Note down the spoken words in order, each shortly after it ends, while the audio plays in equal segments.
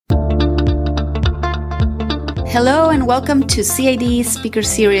Hello and welcome to CID Speaker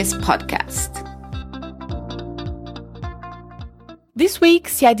Series podcast. This week,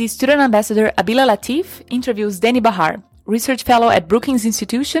 CID student ambassador Abila Latif interviews Danny Bahar, research fellow at Brookings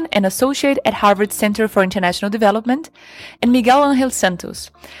Institution and associate at Harvard Center for International Development, and Miguel Angel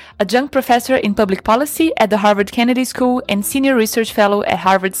Santos, adjunct professor in public policy at the Harvard Kennedy School and senior research fellow at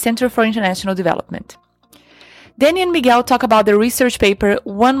Harvard Center for International Development. Danny and Miguel talk about their research paper,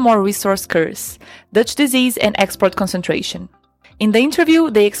 One More Resource Curse, Dutch Disease and Export Concentration. In the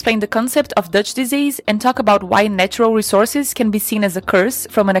interview, they explain the concept of Dutch disease and talk about why natural resources can be seen as a curse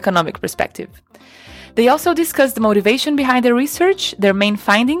from an economic perspective. They also discuss the motivation behind their research, their main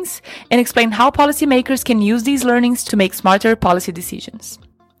findings, and explain how policymakers can use these learnings to make smarter policy decisions.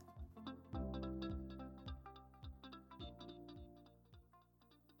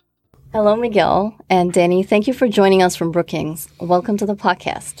 Hello, Miguel and Danny. Thank you for joining us from Brookings. Welcome to the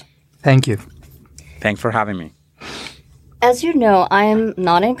podcast. Thank you. Thanks for having me. As you know, I am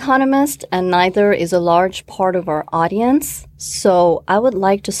not an economist and neither is a large part of our audience. So I would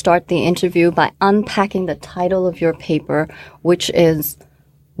like to start the interview by unpacking the title of your paper, which is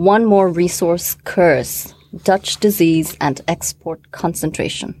One More Resource Curse, Dutch Disease and Export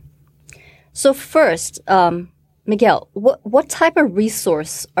Concentration. So first, Miguel, what type of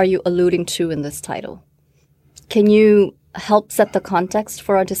resource are you alluding to in this title? Can you help set the context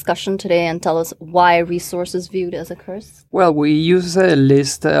for our discussion today and tell us why resource is viewed as a curse? Well, we use a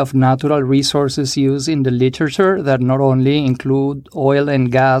list of natural resources used in the literature that not only include oil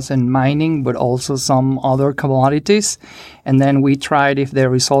and gas and mining, but also some other commodities. And then we tried if the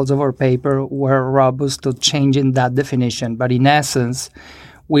results of our paper were robust to changing that definition. But in essence,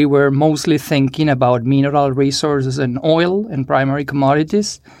 we were mostly thinking about mineral resources and oil and primary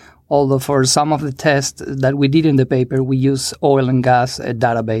commodities, although for some of the tests that we did in the paper, we use oil and gas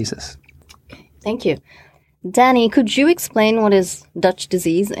databases. Thank you. Danny, could you explain what is Dutch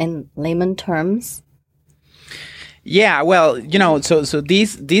disease in layman terms? Yeah, well, so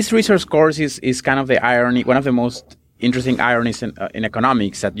this resource course is kind of the irony, one of the most interesting ironies in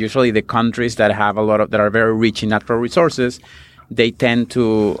economics, that usually the countries that have that are very rich in natural resources, they tend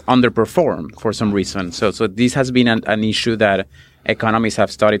to underperform for some reason. So this has been an issue that economists have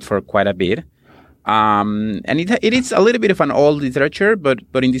studied for quite a bit. And it is a little bit of an old literature, but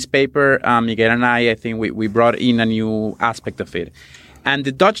in this paper, Miguel and I think we brought in a new aspect of it. And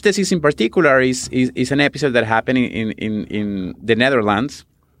the Dutch disease in particular is an episode that happened in the Netherlands,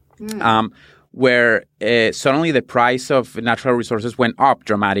 where suddenly the price of natural resources went up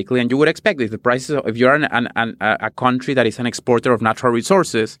dramatically. And you would expect if you're a country that is an exporter of natural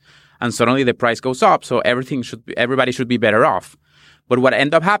resources, and suddenly the price goes up, so everybody should be better off. But what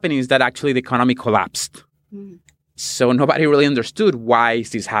ended up happening is that actually the economy collapsed. So nobody really understood why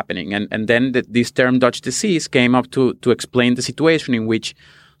is this happening. And then this term Dutch disease came up to explain the situation in which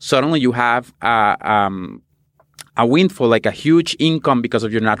suddenly you have a windfall, like a huge income because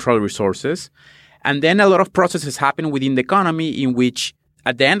of your natural resources. And then a lot of processes happen within the economy in which,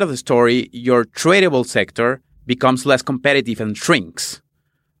 at the end of the story, your tradable sector becomes less competitive and shrinks.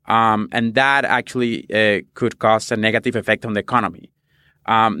 And that actually could cause a negative effect on the economy.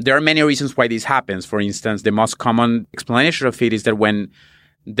 There are many reasons why this happens. For instance, the most common explanation of it is that when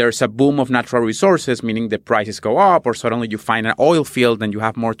there's a boom of natural resources, meaning the prices go up, or suddenly you find an oil field and you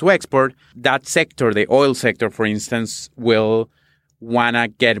have more to export, that sector, the oil sector, for instance, will want to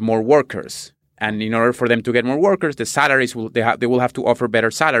get more workers. And in order for them to get more workers, the salaries they will have to offer better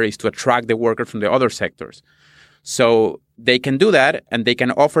salaries to attract the workers from the other sectors. So they can do that, and they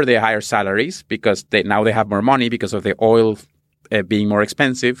can offer the higher salaries because now they have more money because of the oil being more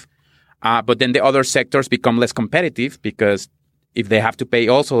expensive. But then the other sectors become less competitive because if they have to pay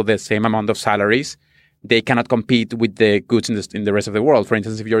also the same amount of salaries, they cannot compete with the goods in the rest of the world. For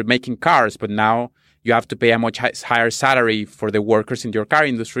instance, if you're making cars, but now you have to pay a much higher salary for the workers in your car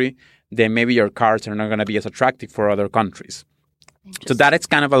industry, then maybe your cars are not going to be as attractive for other countries. So that is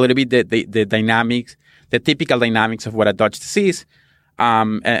kind of a little bit the dynamics, the typical dynamics of what a Dutch disease is.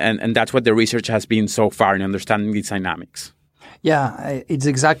 And that's what the research has been so far in understanding these dynamics. Yeah, it's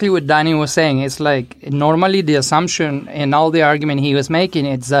exactly what Danny was saying. It's like normally the assumption and all the argument he was making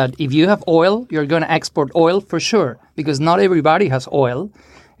is that if you have oil, you're going to export oil for sure, because not everybody has oil.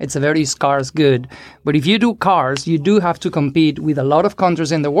 It's a very scarce good. But if you do cars, you do have to compete with a lot of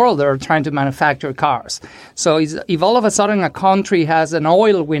countries in the world that are trying to manufacture cars. So if all of a sudden a country has an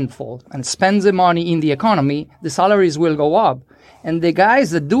oil windfall and spends the money in the economy, the salaries will go up. And the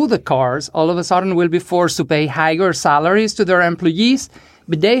guys that do the cars all of a sudden will be forced to pay higher salaries to their employees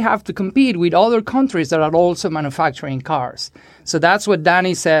but they have to compete with other countries that are also manufacturing cars. So that's what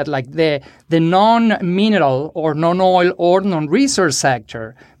Danny said, like the non-mineral or non-oil or non-resource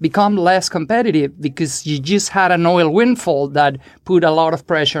sector become less competitive because you just had an oil windfall that put a lot of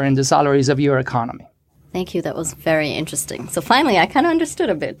pressure in the salaries of your economy. Thank you. That was very interesting. So finally, I kind of understood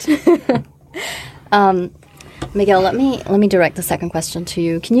a bit. Miguel, let me direct the second question to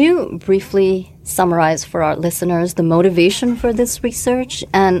you. Can you briefly summarize for our listeners the motivation for this research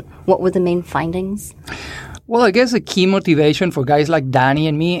and what were the main findings? Well, I guess the key motivation for guys like Danny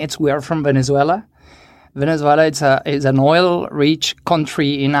and me, it's we are from Venezuela. Venezuela is an oil-rich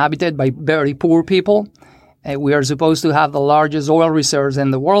country inhabited by very poor people. We are supposed to have the largest oil reserves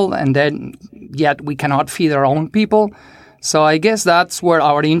in the world, and then yet we cannot feed our own people. So I guess that's where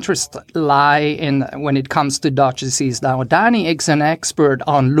our interests lie in when it comes to Dutch disease. Now, Danny is an expert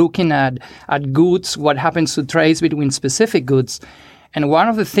on looking at goods, what happens to trades between specific goods. And one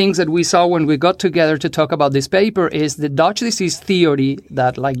of the things that we saw when we got together to talk about this paper is the Dutch disease theory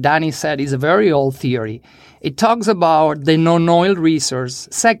that, like Danny said, is a very old theory. It talks about the non-oil resource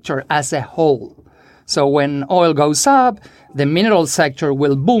sector as a whole. So when oil goes up, the mineral sector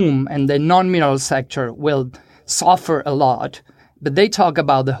will boom and the non-mineral sector will suffer a lot. But they talk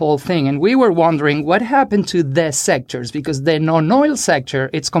about the whole thing. And we were wondering what happened to the sectors, because the non-oil sector,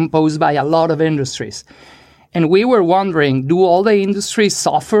 it's composed by a lot of industries. And we were wondering, do all the industries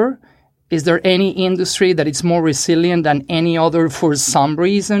suffer? Is there any industry that is more resilient than any other for some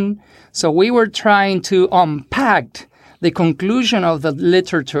reason? So we were trying to unpack the conclusion of the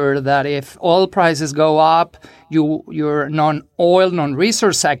literature that if oil prices go up, your non-oil,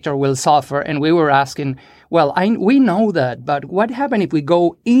 non-resource sector will suffer. And we were asking, well, we know that, but what happens if we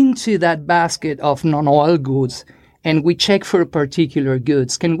go into that basket of non-oil goods and we check for particular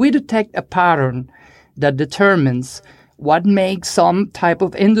goods? Can we detect a pattern that determines what makes some type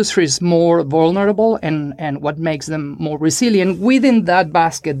of industries more vulnerable and what makes them more resilient within that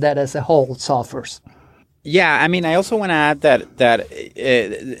basket that as a whole suffers? Yeah, I mean, I also want to add that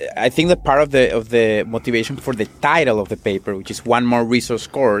I think that part of the motivation for the title of the paper, which is One More Resource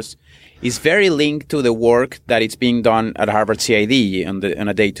Course, is very linked to the work that is being done at Harvard CID on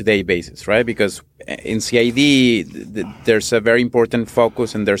a day-to-day basis, right? Because in CID, there's a very important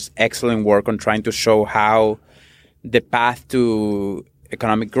focus and there's excellent work on trying to show how the path to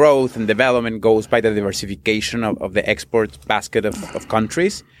economic growth and development goes by the diversification of the export basket of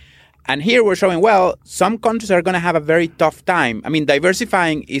countries. And here we're showing, well, some countries are going to have a very tough time. I mean,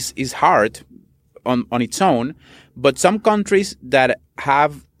 diversifying is hard on its own, but some countries that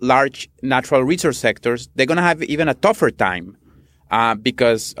have large natural resource sectors, they're going to have even a tougher time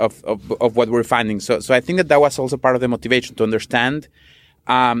because of what we're finding. So I think that was also part of the motivation to understand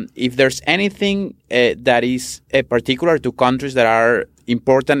if there's anything that is particular to countries that are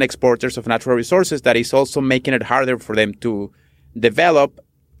important exporters of natural resources that is also making it harder for them to develop,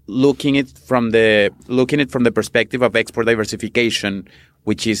 looking it from the perspective of export diversification,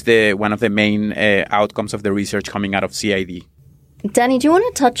 which is one of the main outcomes of the research coming out of CID. Danny, do you want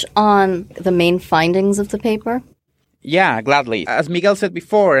to touch on the main findings of the paper? Yeah, gladly. As Miguel said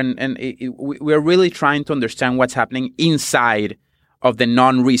before, we're really trying to understand what's happening inside of the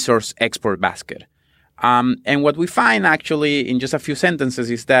non-resource export basket. And what we find actually in just a few sentences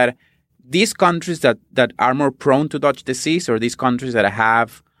is that these countries that are more prone to Dutch disease, or these countries that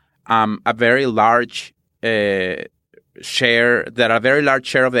have a very large share of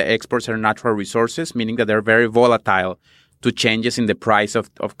the exports are natural resources, meaning that they're very volatile to changes in the price of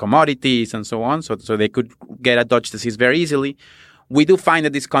commodities and so on. So they could get a Dutch disease very easily. We do find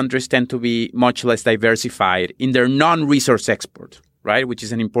that these countries tend to be much less diversified in their non-resource export, right? Which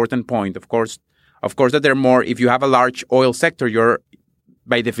is an important point. Of course, that they're more, if you have a large oil sector, you're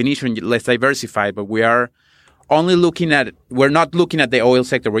by definition less diversified, but we're not looking at the oil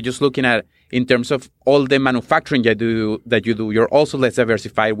sector. We're just looking at in terms of all the manufacturing that you do, you're also less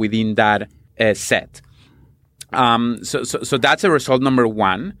diversified within that set. So that's a result number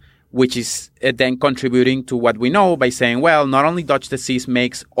one, which is then contributing to what we know by saying, well, not only Dutch disease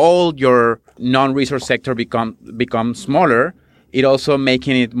makes all your non-resource sector become smaller, it also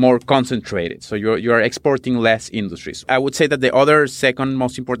making it more concentrated. So you're exporting less industries. I would say that the other second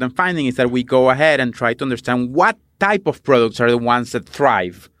most important finding is that we go ahead and try to understand what type of products are the ones that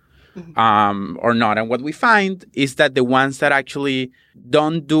thrive or not. And what we find is that the ones that actually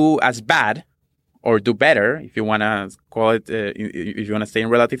don't do as bad or do better, if you want to call it, if you want to stay in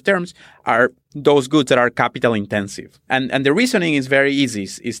relative terms, are those goods that are capital intensive. And the reasoning is very easy,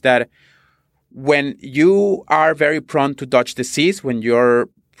 is that when you are very prone to Dutch disease, when you're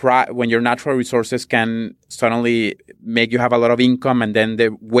when your natural resources can suddenly make you have a lot of income, and then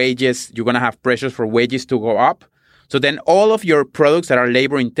the wages, you're going to have pressures for wages to go up. So then all of your products that are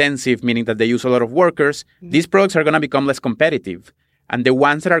labor intensive, meaning that they use a lot of workers, these products are going to become less competitive. And the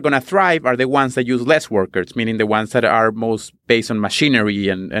ones that are going to thrive are the ones that use less workers, meaning the ones that are most based on machinery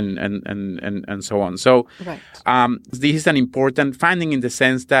and so on. So this is an important finding in the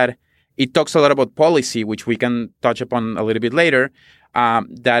sense that it talks a lot about policy, which we can touch upon a little bit later,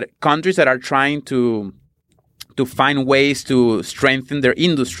 that countries that are trying to find ways to strengthen their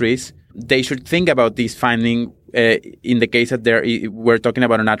industries, they should think about this finding in the case that we're talking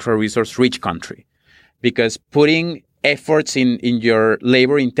about a natural resource rich country. Because putting efforts in your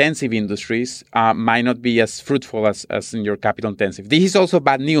labor-intensive industries might not be as fruitful as in your capital-intensive. This is also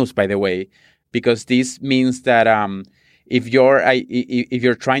bad news, by the way, because this means that if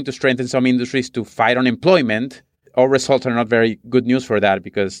you're trying to strengthen some industries to fight unemployment, our results are not very good news for that,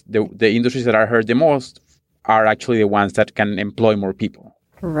 because the industries that are hurt the most are actually the ones that can employ more people.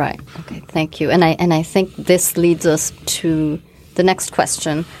 Right. Okay. Thank you. And I think this leads us to the next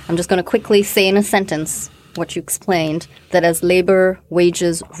question. I'm just going to quickly say in a sentence what you explained, that as labor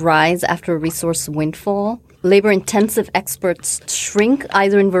wages rise after a resource windfall, labor-intensive exports shrink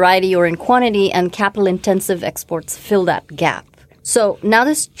either in variety or in quantity, and capital-intensive exports fill that gap. So now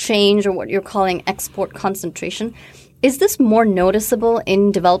this change, or what you're calling export concentration, is this more noticeable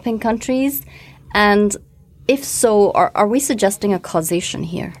in developing countries? And if so, are we suggesting a causation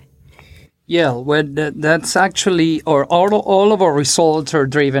here? Yeah, well, that's actually, or all of our results are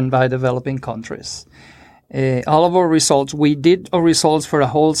driven by developing countries. All of our results, we did our results for a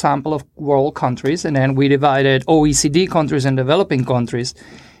whole sample of world countries, and then we divided OECD countries and developing countries.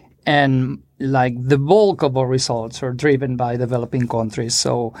 And like the bulk of our results are driven by developing countries.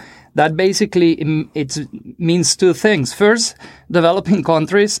 So that basically it means two things. First, developing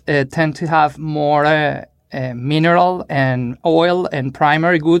countries tend to have more mineral and oil and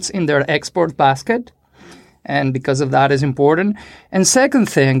primary goods in their export basket. And because of that is important. And second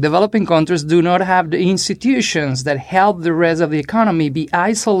thing, developing countries do not have the institutions that help the rest of the economy be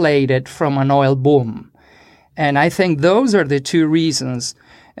isolated from an oil boom. And I think those are the two reasons.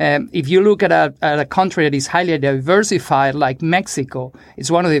 If you look at a country that is highly diversified like Mexico,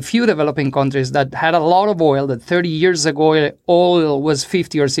 it's one of the few developing countries that had a lot of oil, that 30 years ago oil was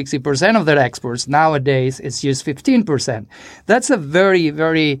 50 or 60% of their exports. Nowadays, it's just 15%. That's a very,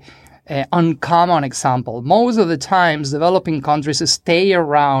 very uncommon example. Most of the times, developing countries stay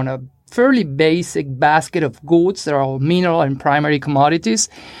around a fairly basic basket of goods. They're all mineral and primary commodities.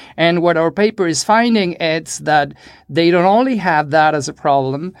 And what our paper is finding is that they don't only have that as a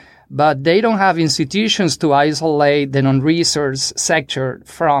problem, but they don't have institutions to isolate the non-resource sector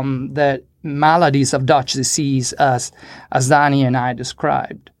from the maladies of Dutch disease as Danny and I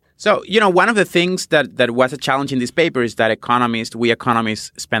described. So, one of the things that was a challenge in this paper is that we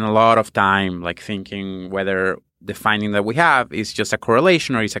economists spend a lot of time thinking whether the finding that we have is just a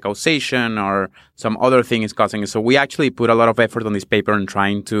correlation or is a causation or some other thing is causing it. So we actually put a lot of effort on this paper in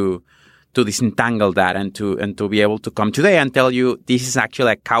trying to disentangle that and to be able to come today and tell you this is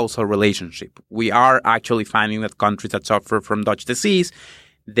actually a causal relationship. We are actually finding that countries that suffer from Dutch disease,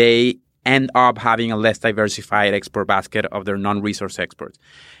 they end up having a less diversified export basket of their non-resource exports.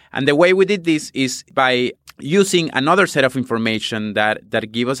 And the way we did this is by using another set of information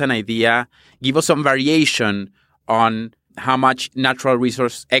that give us an idea, give us some variation on how much natural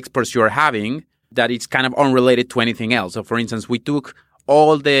resource exports you are having, that it's kind of unrelated to anything else. So, for instance, we took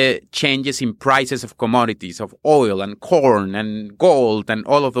all the changes in prices of commodities, of oil and corn and gold and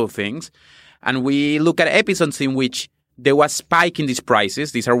all of those things, and we look at episodes in which there was a spike in these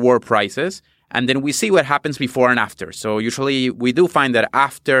prices. These are war prices. And then we see what happens before and after. So usually we do find that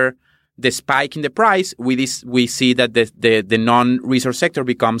after the spike in the price, we see that the non-resource sector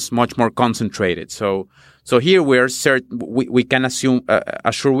becomes much more concentrated. So here we can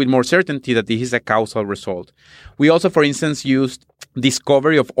assure with more certainty that this is a causal result. We also, for instance, used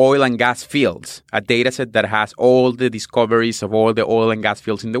discovery of oil and gas fields, a data set that has all the discoveries of all the oil and gas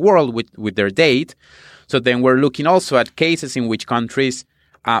fields in the world with their date. So then we're looking also at cases in which countries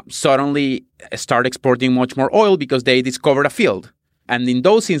suddenly start exporting much more oil because they discovered a field. And in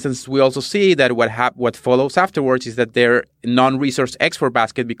those instances, we also see that what follows afterwards is that their non-resource export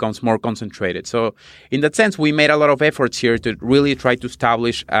basket becomes more concentrated. So in that sense, we made a lot of efforts here to really try to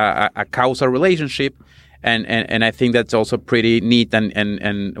establish a causal relationship. And I think that's also pretty neat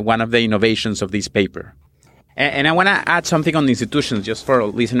and one of the innovations of this paper. And I want to add something on the institutions just for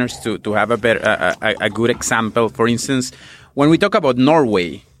listeners to have a good example. For instance, when we talk about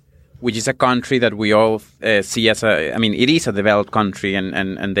Norway, which is a country that we all see as it is a developed country,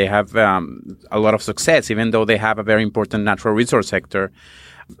 and they have a lot of success, even though they have a very important natural resource sector.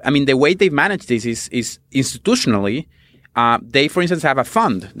 I mean, the way they've managed this is institutionally. They, for instance, have a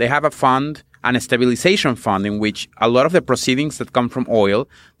fund. They have a fund and a stabilization fund in which a lot of the proceedings that come from oil,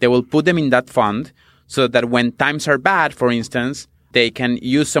 they will put them in that fund so that when times are bad, for instance, they can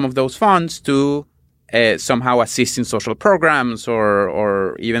use some of those funds to somehow assist in social programs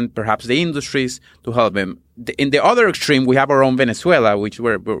or even perhaps the industries to help them. In the other extreme, we have our own Venezuela, which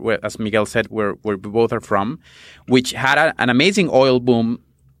we're as Miguel said, where we both are from, which had an amazing oil boom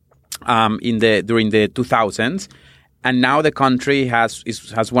during the 2000s. And now the country has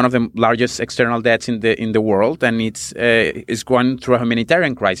one of the largest external debts in the world, and it's going through a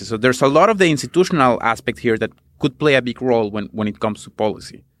humanitarian crisis. So there's a lot of the institutional aspect here that could play a big role when it comes to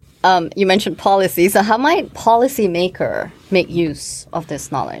policy. You mentioned policy. So how might policymaker make use of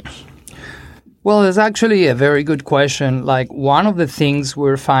this knowledge? Well, it's actually a very good question. Like, one of the things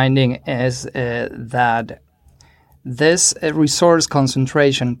we're finding is that this resource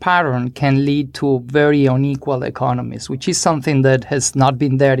concentration pattern can lead to very unequal economies, which is something that has not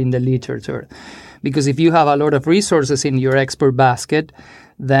been there in the literature. Because if you have a lot of resources in your export basket,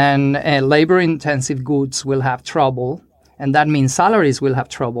 then labor-intensive goods will have trouble, and that means salaries will have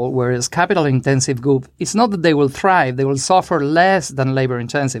trouble, whereas capital-intensive goods, it's not that they will thrive, they will suffer less than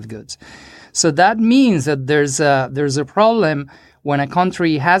labor-intensive goods. So that means that there's a problem when a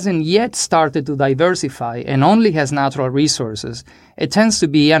country hasn't yet started to diversify and only has natural resources. It tends to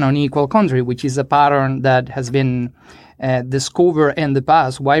be an unequal country, which is a pattern that has been discovered in the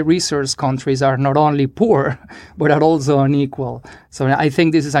past, why resource countries are not only poor, but are also unequal. So I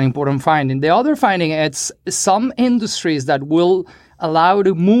think this is an important finding. The other finding is some industries that will allow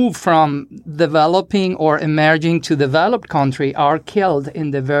to move from developing or emerging to developed country are killed in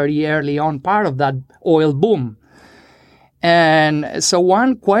the very early on part of that oil boom. And so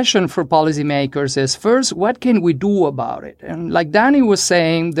one question for policymakers is, first, what can we do about it? And like Danny was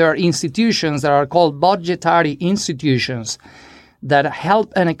saying, there are institutions that are called budgetary institutions that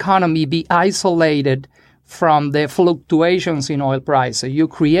help an economy be isolated from the fluctuations in oil price. So you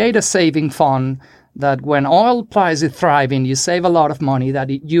create a saving fund that when oil price is thriving, you save a lot of money that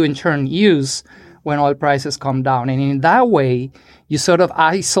you in turn use when oil prices come down. And in that way, you sort of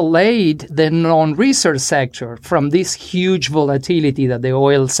isolate the non-resource sector from this huge volatility that the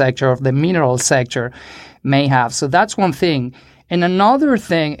oil sector or the mineral sector may have. So that's one thing. And another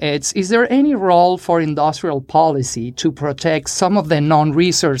thing is there any role for industrial policy to protect some of the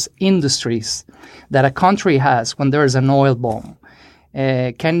non-resource industries that a country has when there is an oil boom?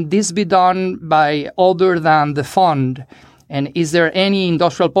 Can this be done by other than the fund? And is there any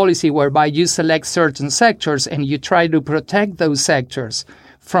industrial policy whereby you select certain sectors and you try to protect those sectors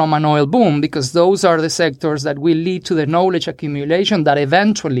from an oil boom, because those are the sectors that will lead to the knowledge accumulation that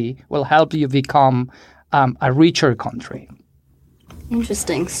eventually will help you become a richer country?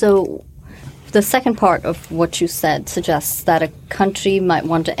 Interesting. So the second part of what you said suggests that a country might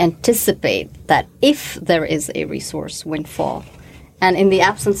want to anticipate that if there is a resource windfall, and in the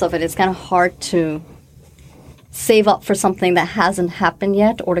absence of it, it's kind of hard to save up for something that hasn't happened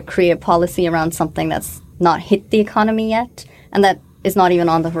yet or to create a policy around something that's not hit the economy yet and that is not even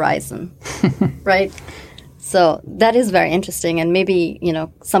on the horizon, right? So that is very interesting, and maybe,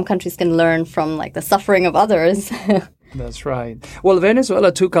 some countries can learn from like the suffering of others. That's right. Well,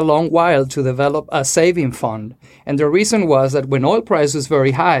 Venezuela took a long while to develop a saving fund. And the reason was that when oil price was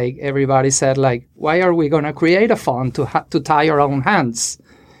very high, everybody said, like, why are we going to create a fund to tie our own hands?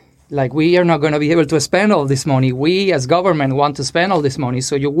 Like, we are not going to be able to spend all this money. We as government want to spend all this money.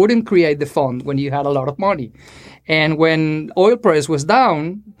 So you wouldn't create the fund when you had a lot of money. And when oil price was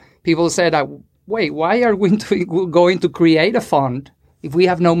down, people said, wait, why are we going to create a fund if we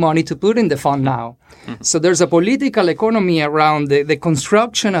have no money to put in the fund now? Mm-hmm. So there's a political economy around the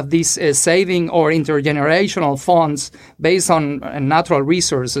construction of these saving or intergenerational funds based on natural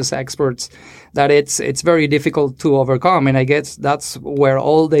resources experts that it's very difficult to overcome. And I guess that's where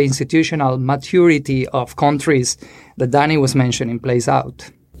all the institutional maturity of countries that Danny was mentioning plays out.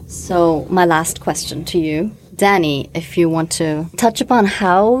 So my last question to you, Danny, if you want to touch upon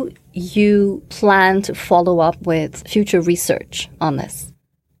how you plan to follow up with future research on this.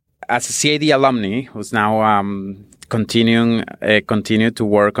 As a CID alumni who's now continue to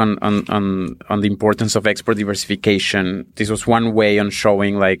work on the importance of export diversification, this was one way on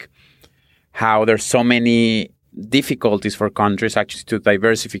showing like how there's so many difficulties for countries actually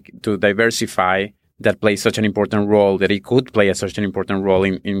to diversify that plays such an important role, that it could play such an important role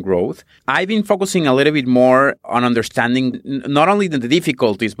in growth. I've been focusing a little bit more on understanding not only the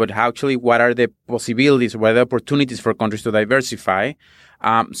difficulties, but actually what are the possibilities, what are the opportunities for countries to diversify.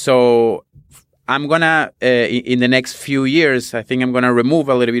 So I'm going to, in the next few years, I think I'm going to remove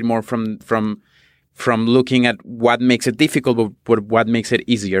a little bit more from looking at what makes it difficult, but what makes it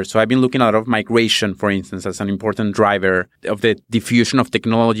easier. So I've been looking at a lot of migration, for instance, as an important driver of the diffusion of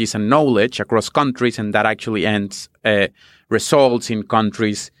technologies and knowledge across countries, and that actually results in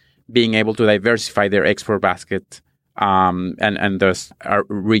countries being able to diversify their export basket and thus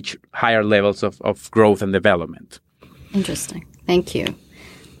reach higher levels of growth and development. Interesting. Thank you.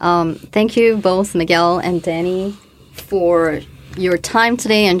 Thank you both, Miguel and Danny, for your time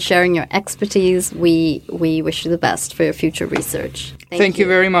today and sharing your expertise. We wish you the best for your future research. Thank you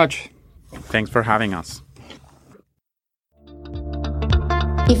very much. Thanks for having us.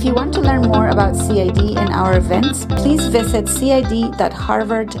 If you want to learn more about CID and our events, please visit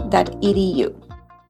cid.harvard.edu.